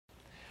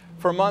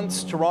For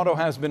months, Toronto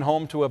has been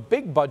home to a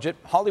big-budget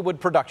Hollywood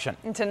production.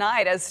 And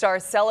tonight, as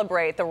stars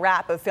celebrate the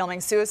wrap of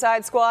filming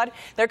Suicide Squad,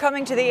 they're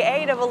coming to the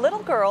aid of a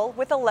little girl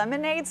with a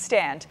lemonade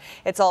stand.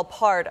 It's all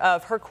part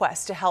of her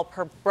quest to help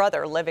her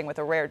brother living with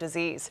a rare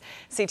disease.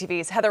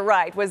 CTV's Heather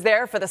Wright was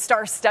there for the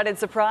star-studded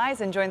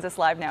surprise and joins us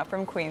live now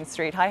from Queen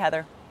Street. Hi,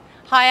 Heather.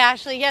 Hi,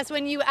 Ashley. Yes,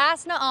 when you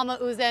asked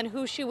Naama Uzen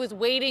who she was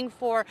waiting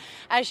for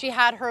as she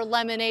had her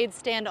lemonade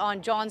stand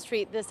on John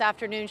Street this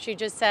afternoon, she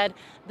just said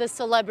the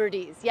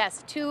celebrities.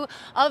 Yes, two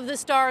of the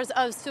stars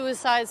of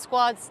Suicide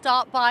Squad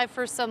stopped by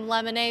for some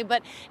lemonade.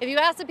 But if you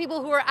ask the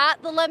people who are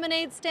at the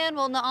lemonade stand,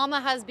 well,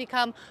 Naama has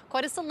become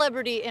quite a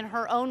celebrity in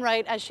her own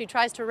right as she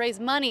tries to raise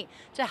money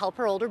to help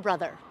her older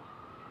brother.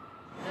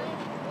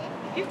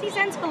 50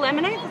 cents for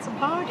lemonade? That's a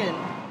bargain.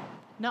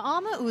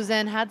 Naama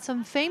Uzen had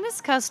some famous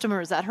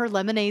customers at her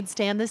lemonade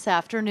stand this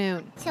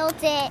afternoon. Tilt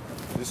it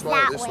this way,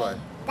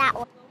 that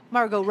way.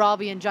 Margot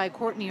Robbie and Jai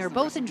Courtney are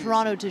both in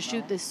Toronto to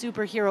shoot the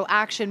superhero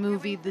action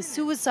movie, The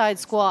Suicide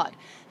Squad.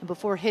 And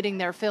before hitting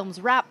their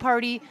film's wrap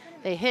party,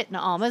 they hit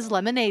Naama's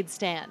lemonade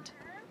stand.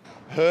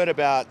 Heard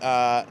about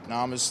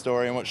Naama's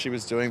story and what she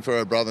was doing for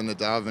her brother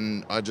Nadav,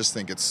 and I just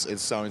think it's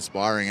so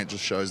inspiring. It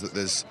just shows that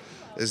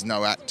there's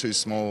no act too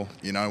small,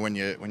 you know, when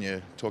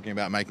you're talking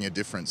about making a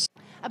difference.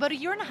 About a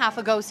year and a half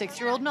ago,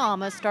 6-year-old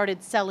Naama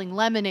started selling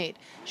lemonade.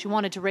 She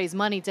wanted to raise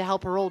money to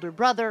help her older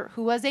brother,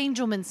 who has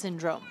Angleman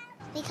Syndrome.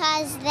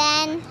 Because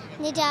then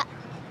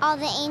all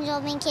the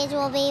Angleman kids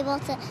will be able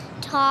to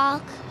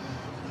talk,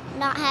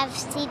 not have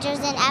seizures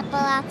and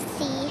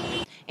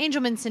epilepsy.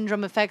 Angelman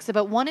syndrome affects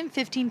about 1 in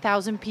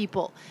 15,000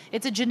 people.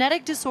 It's a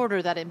genetic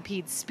disorder that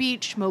impedes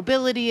speech,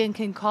 mobility, and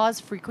can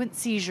cause frequent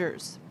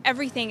seizures.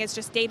 Everything is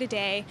just day to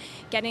day,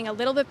 getting a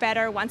little bit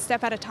better, one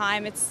step at a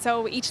time.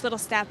 Each little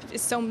step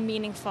is so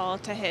meaningful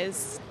to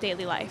his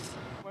daily life.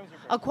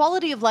 A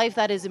quality of life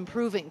that is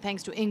improving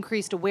thanks to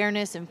increased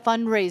awareness and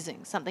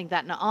fundraising, something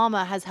that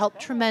Naama has helped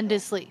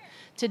tremendously.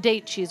 To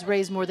date, she's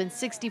raised more than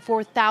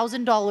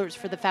 $64,000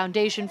 for the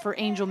Foundation for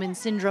Angelman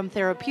Syndrome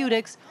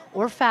Therapeutics,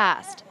 or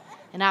FAST.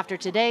 And after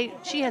today,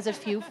 she has a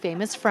few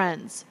famous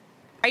friends.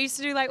 I used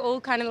to do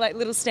all kind of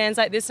little stands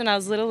like this when I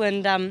was little,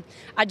 and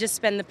I just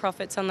spend the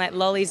profits on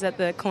lollies at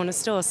the corner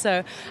store.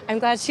 So I'm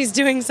glad she's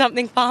doing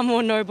something far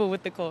more noble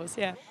with the cause,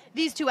 yeah.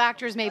 These two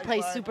actors may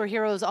play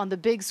superheroes on the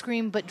big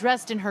screen, but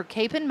dressed in her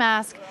cape and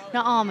mask,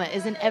 Naama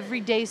is an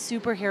everyday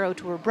superhero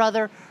to her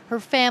brother, her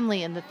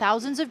family, and the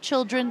thousands of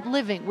children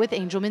living with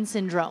Angelman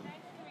syndrome.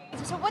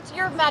 So what's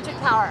your magic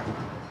power?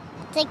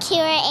 To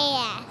cure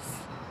AS.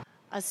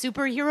 A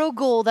superhero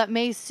goal that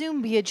may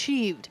soon be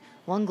achieved,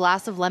 one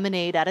glass of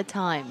lemonade at a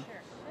time.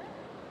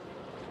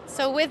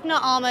 So with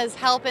Naama's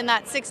help in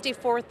that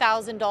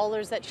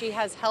 $64,000 that she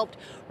has helped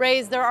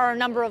raise, there are a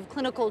number of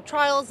clinical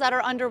trials that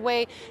are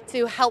underway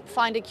to help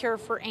find a cure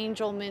for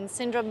Angelman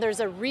syndrome. There's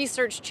a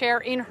research chair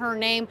in her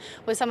name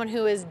with someone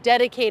who is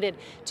dedicated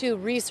to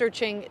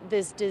researching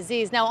this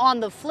disease. Now on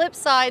the flip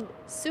side,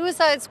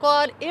 Suicide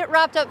Squad, it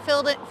wrapped up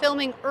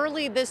filming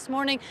early this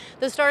morning.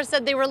 The stars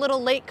said they were a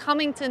little late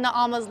coming to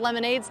Naama's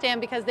lemonade stand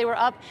because they were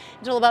up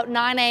until about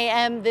 9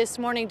 a.m. this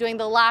morning doing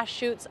the last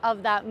shoots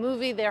of that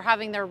movie. They're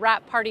having their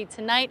wrap party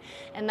tonight,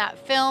 and that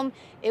film,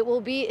 it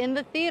will be in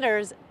the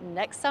theaters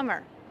next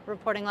summer.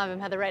 Reporting live, I'm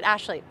Heather Wright.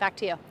 Ashley, back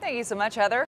to you. Thank you so much, Heather.